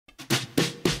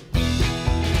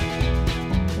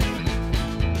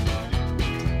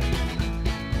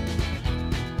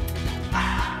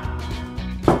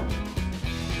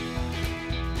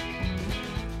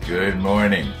Good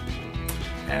morning,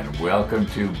 and welcome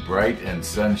to bright and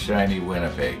sunshiny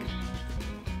Winnipeg.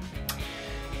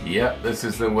 Yep, this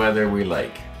is the weather we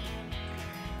like.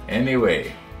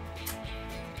 Anyway,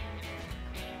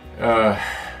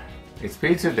 it's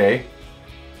pizza day,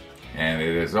 and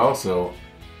it is also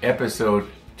episode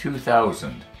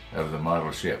 2000 of the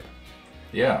model ship.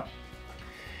 Yeah,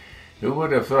 who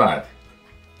would have thought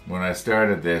when I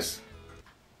started this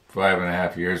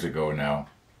 5.5 years ago now,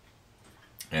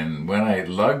 and when I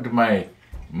lugged my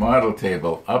model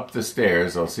table up the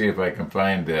stairs, I'll see if I can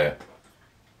find the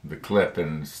clip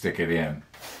and stick it in.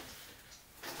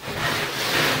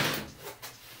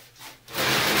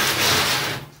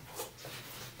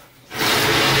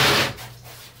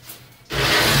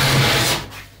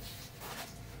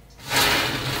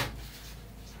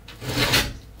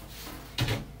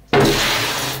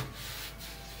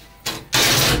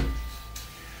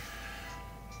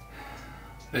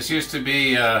 This used to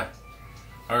be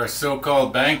our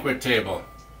so-called banquet table.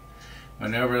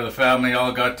 Whenever the family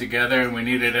all got together and we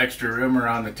needed extra room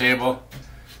around the table,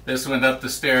 this went up the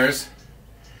stairs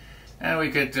and we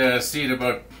could seat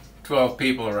about 12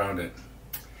 people around it.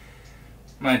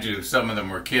 Mind you, some of them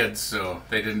were kids, so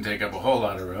they didn't take up a whole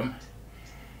lot of room.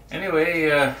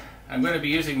 Anyway, I'm going to be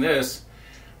using this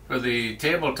for the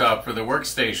tabletop, for the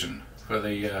workstation, for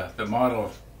the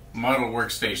model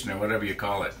workstation, or whatever you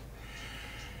call it.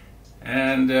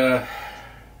 And yeah.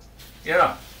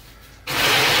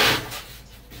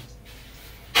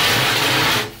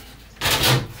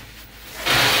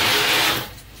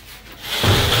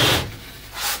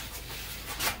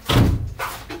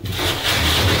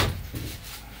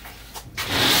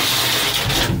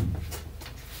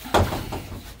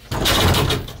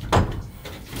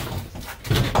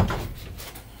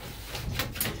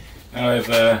 Now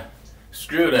I've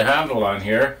screwed a handle on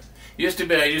here. I used to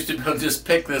be able to just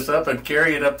pick this up and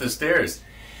carry it up the stairs.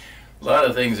 A lot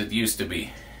of things it used to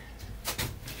be.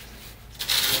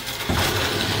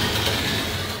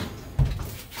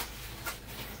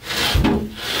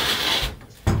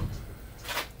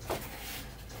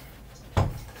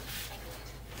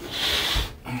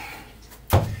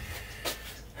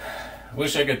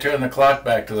 Wish I could turn the clock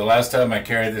back to the last time I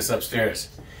carried this upstairs.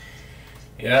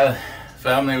 Yeah,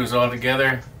 family was all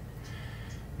together.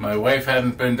 My wife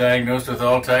hadn't been diagnosed with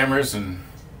Alzheimer's, and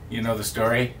you know the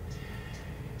story.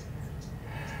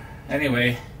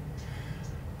 Anyway,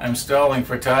 I'm stalling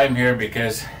for time here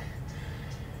because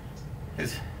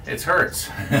it hurts.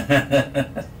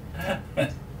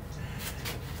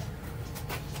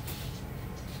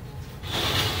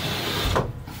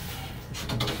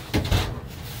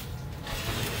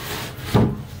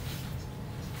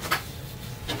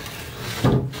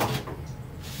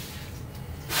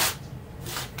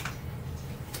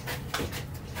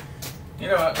 You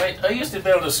know, I used to be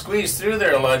able to squeeze through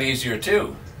there a lot easier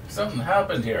too. Something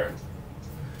happened here.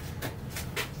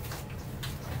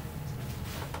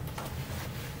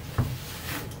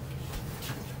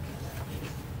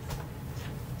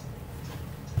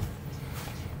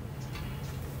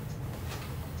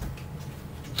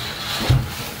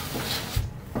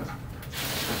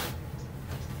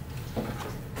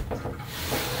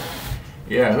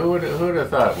 Yeah, who would have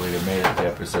thought we'd have made it to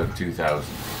episode 2000?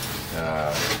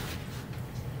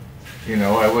 You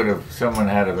know, I would have, someone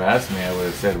had have asked me, I would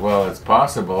have said, well, it's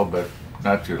possible, but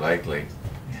not too likely.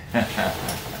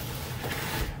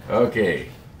 Okay,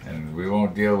 and we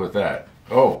won't deal with that.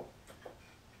 Oh,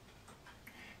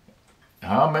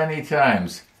 how many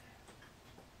times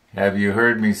have you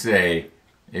heard me say,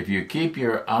 if you keep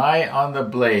your eye on the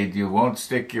blade, you won't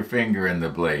stick your finger in the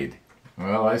blade?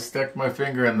 Well, I stuck my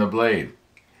finger in the blade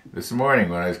this morning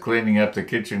when I was cleaning up the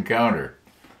kitchen counter.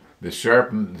 The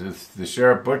sharp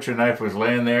butcher knife was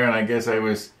laying there, and I guess I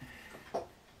was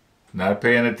not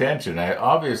paying attention. I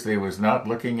obviously was not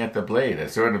looking at the blade. I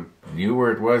sort of knew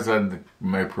where it was on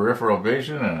my peripheral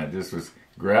vision, and I just was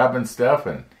grabbing stuff,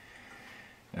 and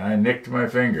I nicked my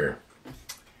finger.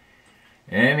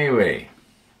 Anyway,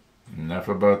 enough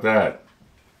about that.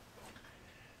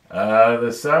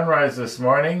 The sunrise this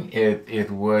morning, it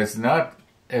was not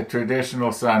a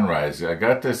traditional sunrise. I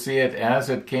got to see it as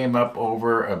it came up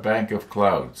over a bank of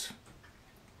clouds.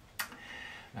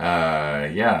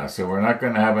 Yeah, so we're not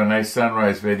going to have a nice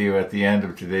sunrise video at the end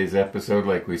of today's episode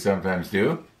like we sometimes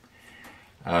do.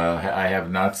 I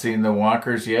have not seen the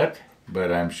walkers yet,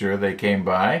 but I'm sure they came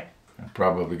by. I'm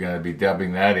probably going to be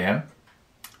dubbing that in.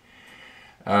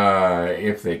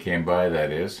 If they came by,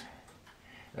 that is.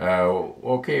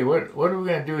 Okay, what are we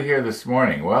going to do here this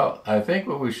morning? Well, I think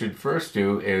what we should first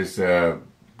do is,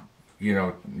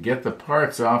 get the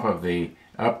parts off of the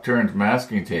upturned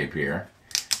masking tape here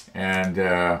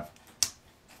and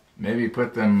maybe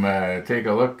put them, take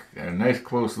a nice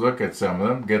close look at some of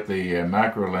them, get the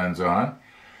macro lens on.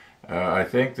 I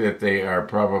think that they are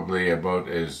probably about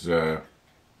as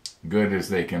good as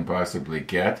they can possibly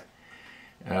get.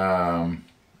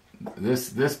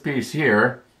 This piece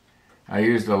here, I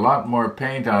used a lot more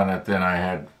paint on it than I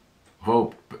had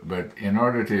hoped, but in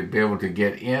order to be able to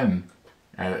get in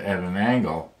at an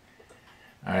angle,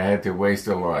 I had to waste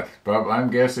a lot. But I'm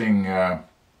guessing, I'm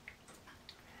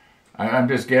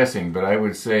just guessing, but I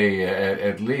would say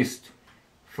at least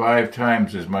 5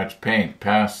 times as much paint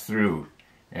passed through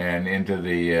and into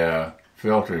the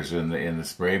filters in the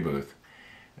spray booth.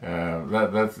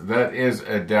 That is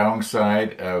a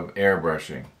downside of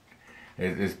airbrushing.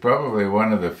 It's probably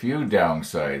one of the few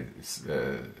downsides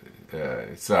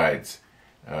sides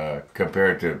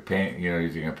compared to paint,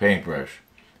 using a paintbrush.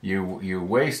 You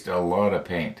waste a lot of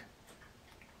paint,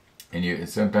 and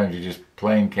sometimes you just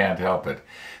plain can't help it,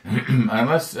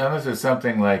 unless it's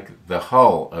something like the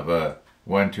hull of a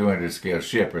 1/200 scale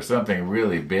ship or something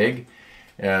really big.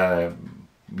 Most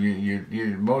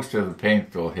of the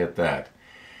paint will hit that.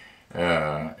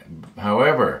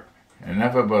 However,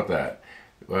 enough about that.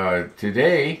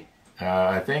 Today,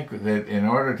 I think that in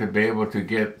order to be able to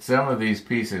get some of these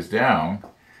pieces down,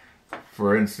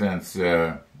 for instance,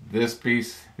 this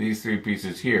piece, these 3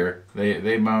 pieces here,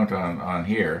 they mount on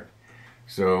here.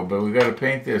 So, but we've got to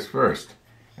paint this first.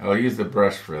 I'll use the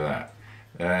brush for that.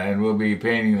 And we'll be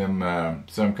painting them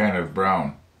some kind of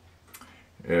brown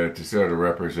to sort of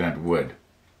represent wood.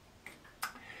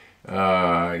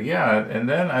 Yeah, and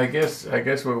then I guess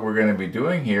what we're going to be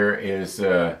doing here is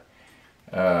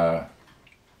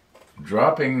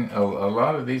dropping a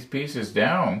lot of these pieces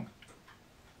down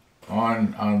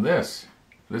on this.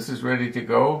 This is ready to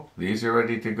go. These are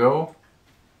ready to go.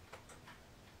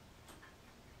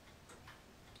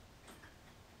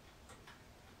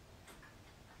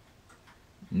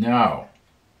 Now,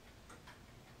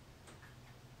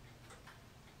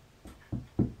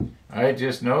 I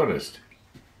just noticed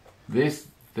this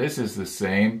is the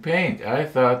same paint. I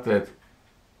thought that.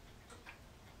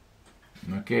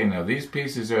 Okay, now these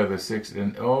pieces are the 6,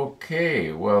 and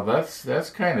okay, well that's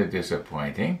kind of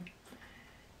disappointing.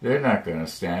 They're not going to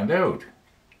stand out.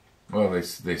 Well,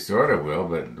 they sort of will,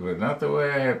 but not the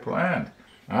way I had planned.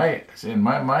 In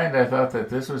my mind, I thought that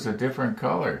this was a different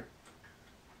color.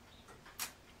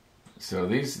 So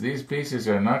these pieces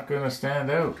are not going to stand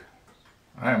out.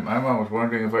 I'm almost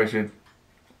wondering if I should.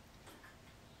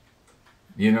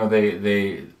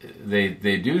 They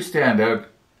do stand out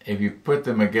if you put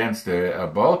them against a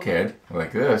bulkhead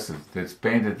like this that's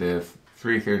painted to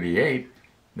 338.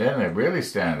 Then they really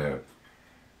stand out.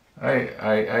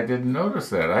 I didn't notice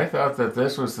that. I thought that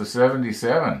this was the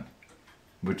 77,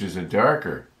 which is a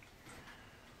darker.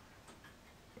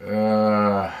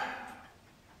 I'll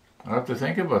have to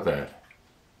think about that.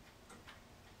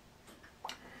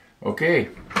 Okay,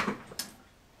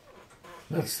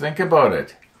 let's think about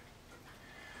it.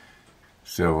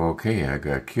 So, okay, I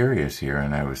got curious here,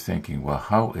 and I was thinking, well,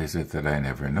 how is it that I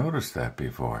never noticed that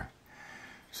before?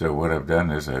 So what I've done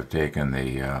is I've taken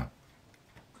the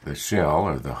shell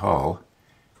or the hull,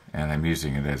 and I'm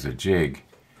using it as a jig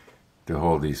to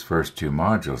hold these first 2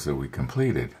 modules that we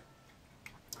completed.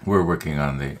 We're working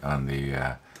on the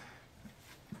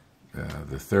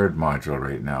 3rd module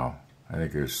right now. I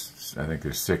think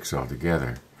there's 6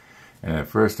 altogether. And at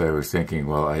first I was thinking,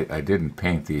 well, I didn't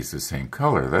paint these the same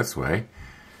color, that's why.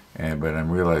 But I'm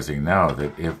realizing now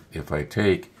that if I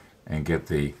take and get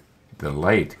the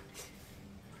light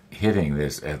hitting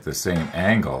this at the same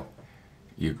angle,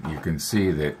 you can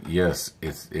see that yes,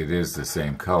 it is the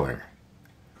same color.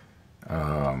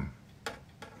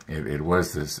 It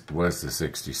was the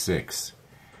 66.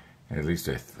 At least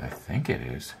I think it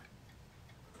is.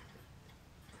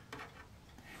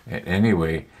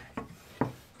 Anyway,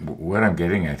 what I'm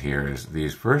getting at here is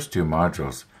these first 2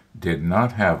 modules did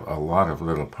not have a lot of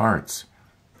little parts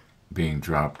being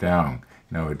dropped down.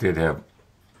 Now it did have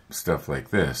stuff like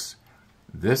this.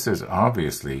 This is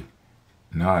obviously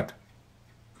not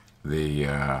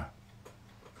the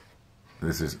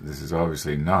this is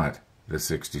obviously not the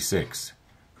 66.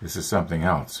 This is something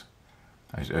else.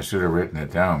 I should have written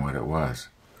it down what it was.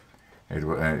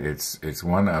 It's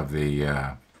one of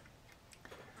the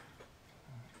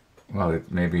well,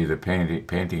 it may be the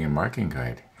painting and marking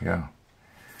guide. Yeah.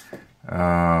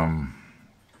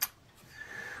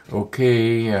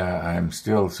 Okay, I'm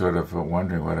still sort of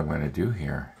wondering what I'm going to do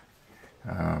here.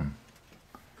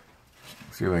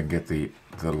 See if I can get the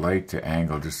light to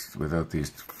angle just without these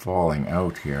falling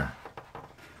out here.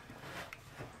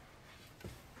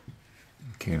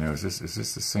 Okay, now is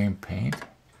this the same paint?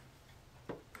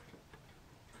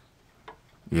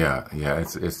 Yeah,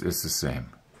 it's the same.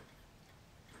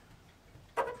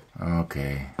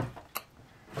 Okay.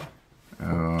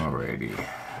 Alrighty.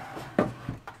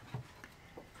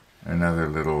 Another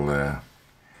little,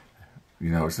 you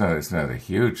know, it's not a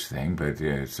huge thing, but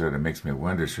it sort of makes me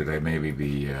wonder, should I maybe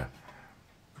be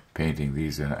painting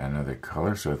these in another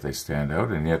color so that they stand out?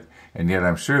 And yet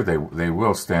I'm sure they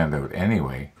will stand out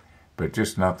anyway, but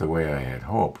just not the way I had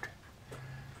hoped.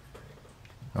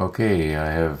 Okay,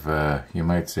 I have, you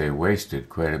might say, wasted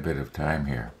quite a bit of time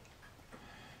here.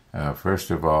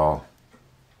 First of all,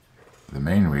 the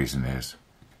main reason is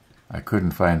I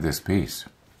couldn't find this piece.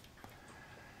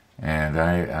 And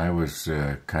I was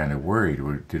kind of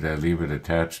worried. Did I leave it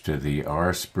attached to the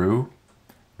R sprue?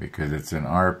 Because it's an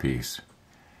R piece.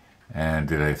 And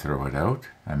did I throw it out?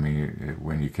 I mean,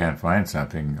 when you can't find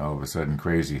something, all of a sudden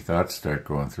crazy thoughts start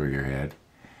going through your head.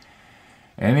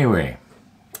 Anyway,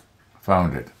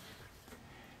 found it.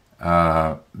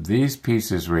 These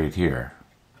pieces right here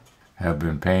have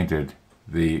been painted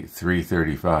the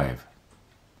 335,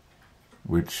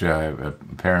 which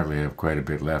apparently have quite a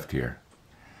bit left here.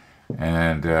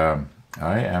 And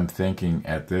I am thinking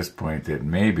at this point that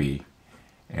maybe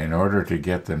in order to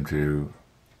get them to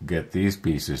get these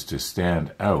pieces to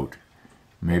stand out,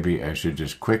 maybe I should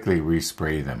just quickly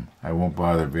respray them. I won't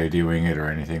bother videoing it or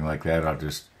anything like that. I'll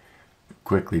just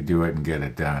quickly do it and get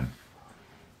it done.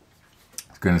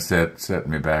 It's going to set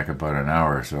me back about an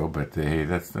hour or so, but hey,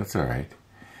 that's all right.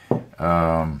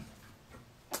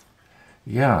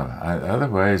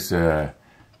 Yeah.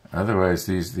 Otherwise,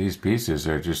 these pieces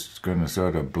are just going to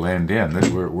sort of blend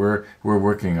in. We're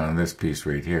working on this piece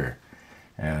right here,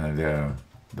 and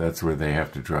that's where they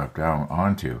have to drop down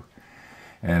onto.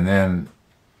 And then,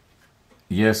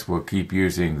 yes, we'll keep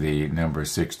using the number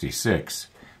 66,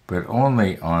 but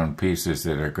only on pieces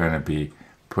that are going to be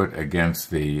put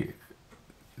against the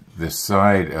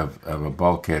side of a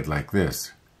bulkhead like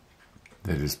this,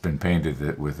 that has been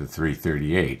painted with a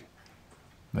 338.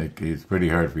 Like, it's pretty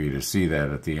hard for you to see that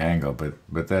at the angle,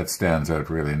 but that stands out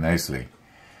really nicely.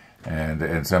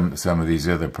 And some of these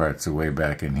other parts are way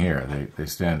back in here. They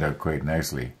stand out quite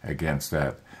nicely against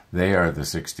that. They are the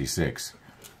 66,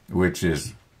 which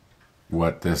is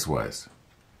what this was.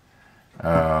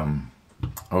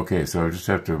 Okay, so I just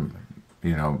have to,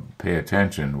 you know, pay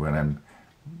attention when I'm,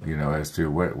 you know, as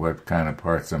to what kind of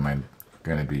parts am I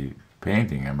going to be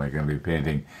painting. Am I going to be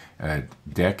painting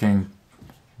decking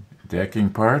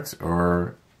parts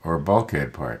or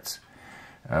bulkhead parts?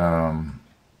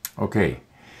 Okay,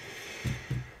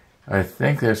 I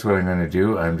think that's what I'm going to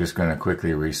do. I'm just going to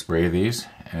quickly respray these,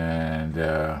 and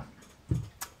yeah,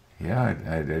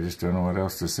 I just don't know what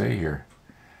else to say here.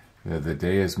 The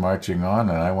day is marching on,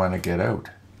 and I want to get out.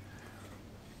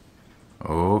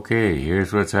 Okay,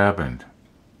 here's what's happened.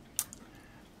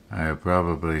 I have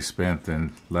probably spent the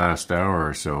last hour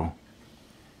or so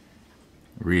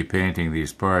repainting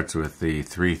these parts with the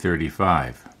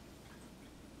 335,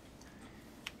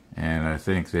 and I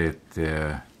think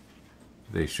that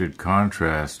they should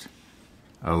contrast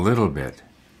a little bit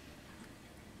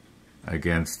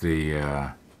against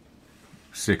the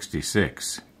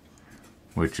 66,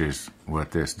 which is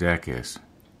what this deck is.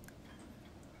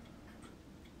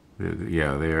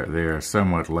 Yeah, they are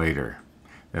somewhat lighter.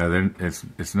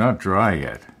 It's not dry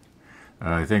yet.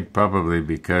 I think probably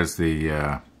because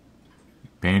the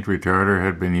paint retarder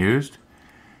had been used.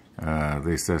 At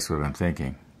least that's what I'm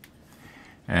thinking.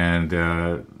 And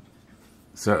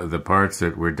so the parts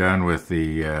that were done with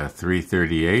the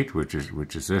 338, which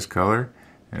is this color,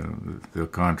 and they'll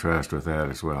contrast with that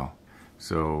as well.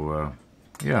 So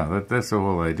yeah, that's the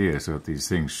whole idea. So that these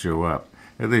things show up.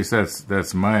 At least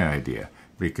that's my idea,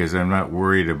 because I'm not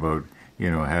worried about, you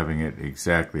know, having it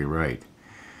exactly right.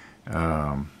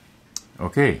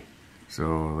 Okay,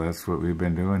 so that's what we've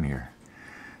been doing here.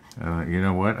 You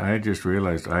know what? I just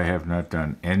realized I have not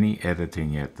done any editing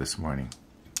yet this morning.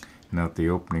 Not the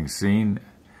opening scene,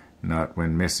 not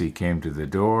when Missy came to the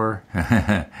door,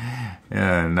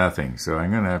 nothing. So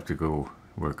I'm going to have to go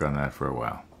work on that for a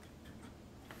while.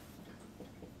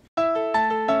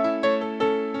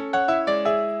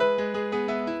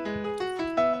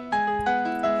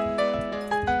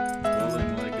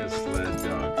 Pulling like a sled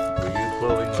dog. Were you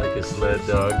pulling like a sled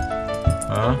dog?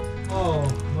 Huh? Oh,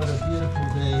 what a beautiful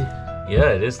day.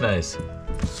 Yeah, it is nice.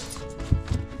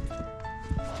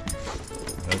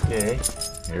 Okay,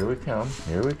 here we come.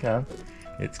 Here we come.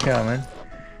 It's coming.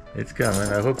 It's coming.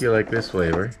 I hope you like this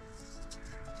flavor.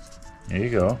 Here you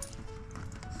go.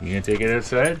 You gonna take it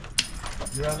outside?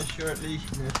 You're on a short leash,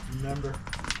 miss, remember.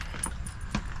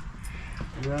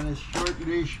 You're on a short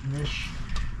leash, miss.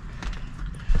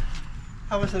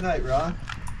 How was the night, Ron?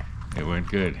 It went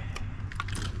good.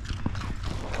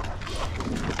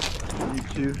 You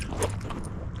two.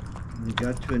 We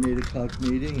got to an 8 o'clock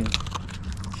meeting and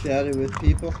chatted with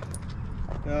people.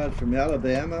 God, from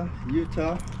Alabama,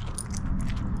 Utah.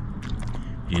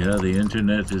 Yeah, the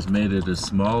internet has made it a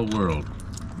small world.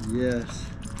 Yes.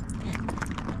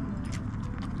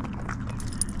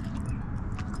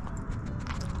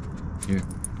 Here,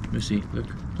 Missy, look,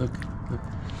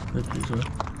 this one.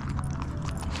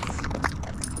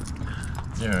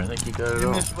 There, I think you got it You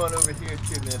all. missed one over here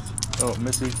too, Miss. Oh,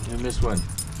 Missy, you missed one.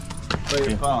 By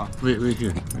your paw. Wait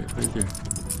here. Right there.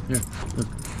 Here, look.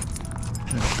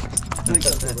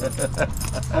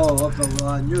 Oh, Uncle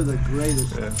Ron, you're the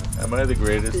greatest. Am I the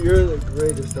greatest? You're the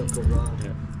greatest, Uncle Ron.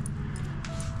 Yeah.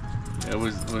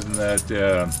 Wasn't that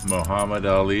Muhammad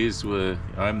Ali's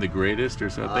 "I'm the greatest" or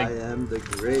something? I am the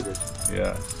greatest.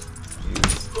 Yeah.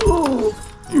 Oh,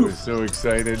 He was so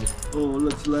excited. oh,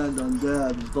 let's land on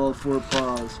Dad with all 4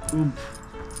 paws.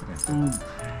 Oomph. Oomph.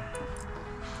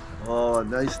 Oh, a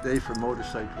nice day for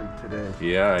motorcycling today.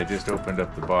 Yeah, I just opened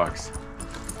up the box.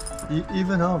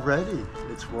 Even already,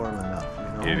 it's warm enough, you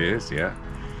know? It is, yeah.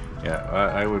 Yeah,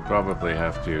 I would probably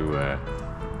have to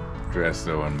dress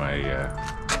though in my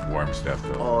warm stuff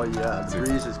though. Oh yeah, the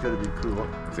breeze is going to be cool.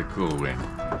 It's a cool wind.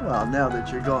 Well, now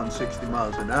that you're going 60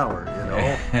 miles an hour, you know.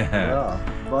 Yeah,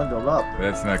 bundle up.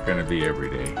 That's not going to be every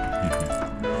day. No,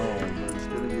 but it's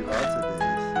going to be lots of days.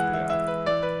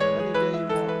 Yeah. Any day you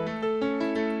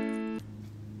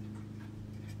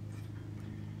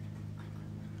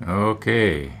want.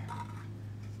 Okay.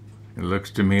 It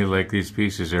looks to me like these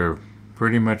pieces are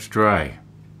pretty much dry.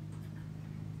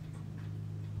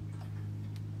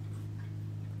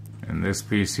 And this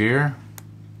piece here,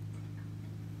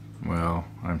 well,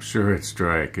 I'm sure it's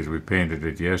dry because we painted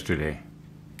it yesterday.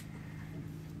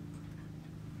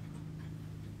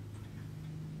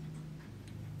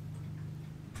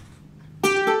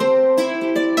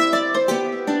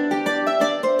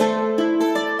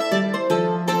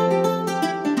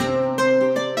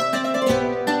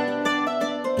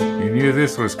 You knew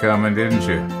this was coming, didn't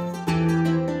you?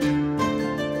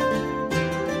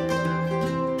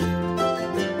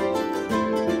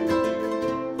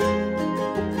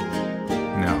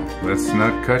 No, let's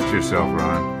not cut yourself,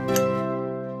 Ron.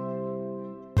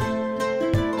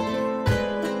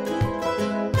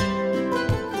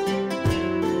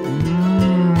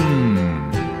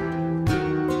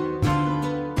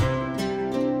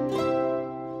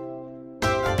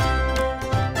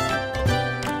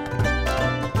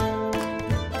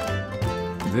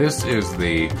 This is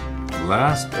the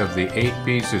last of the 8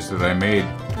 pieces that I made,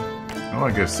 oh,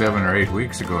 I guess 7 or 8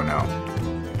 weeks ago now.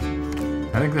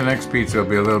 I think the next pizza will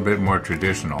be a little bit more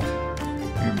traditional.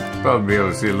 You'll probably be able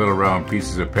to see a little round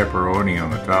pieces of pepperoni on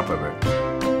the top of it.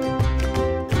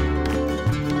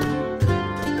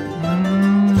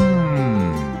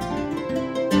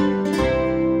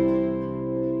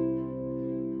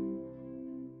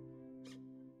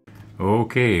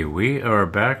 Okay, we are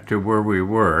back to where we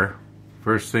were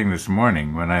first thing this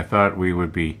morning when I thought we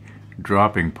would be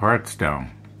dropping parts down.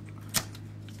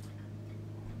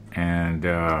 And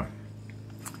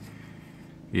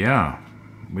yeah,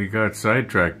 we got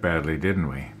sidetracked badly, didn't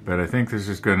we? But I think this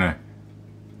is going to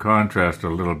contrast a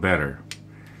little better.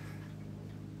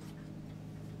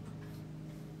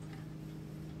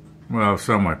 Well,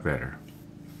 somewhat better.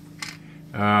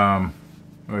 Well,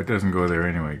 it doesn't go there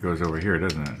anyway. It goes over here,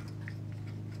 doesn't it?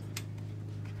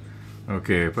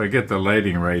 Okay, if I get the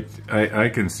lighting right, I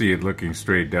can see it looking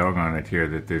straight down on it here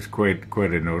that there's quite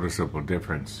a noticeable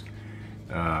difference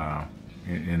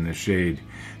in the shade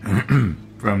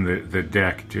from the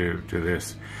deck to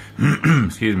this.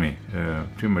 Excuse me,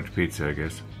 too much pizza, I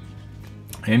guess.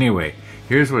 Anyway,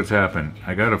 here's what's happened.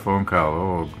 I got a phone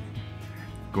call,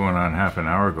 going on half an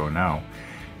hour ago now,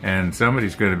 and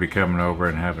somebody's going to be coming over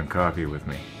and having coffee with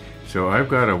me. So I've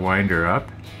got to wind her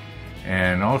up.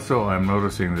 And also I'm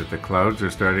noticing that the clouds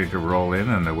are starting to roll in,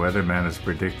 and the weatherman is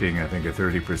predicting, I think, a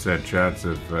 30% chance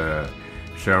of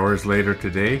showers later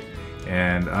today.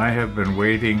 And I have been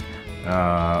waiting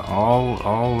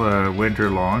all winter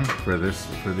long for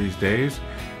these days.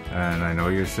 And I know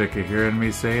you're sick of hearing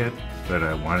me say it, but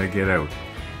I want to get out.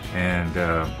 And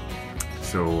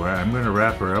so I'm going to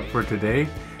wrap her up for today.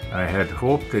 I had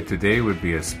hoped that today would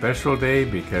be a special day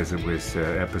because it was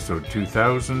episode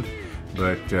 2000.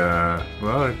 But,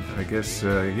 well, I guess,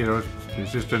 you know,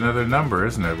 it's just another number,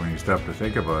 isn't it, when you stop to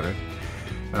think about it?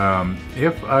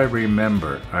 If I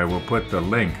remember, I will put the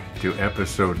link to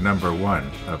episode number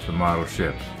 1 of the model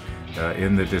ship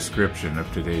in the description of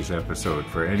today's episode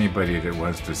for anybody that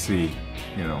wants to see,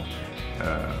 you know,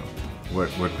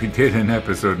 what we did in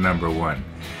episode number 1.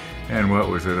 and what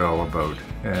was it all about.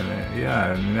 And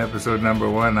yeah, in episode number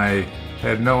 1, I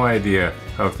had no idea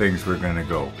how things were going to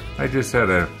go. I just had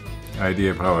an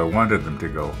idea of how I wanted them to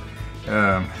go.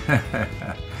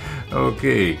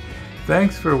 Okay,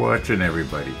 thanks for watching,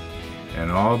 everybody.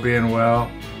 And all being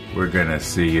well, we're going to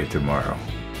see you tomorrow.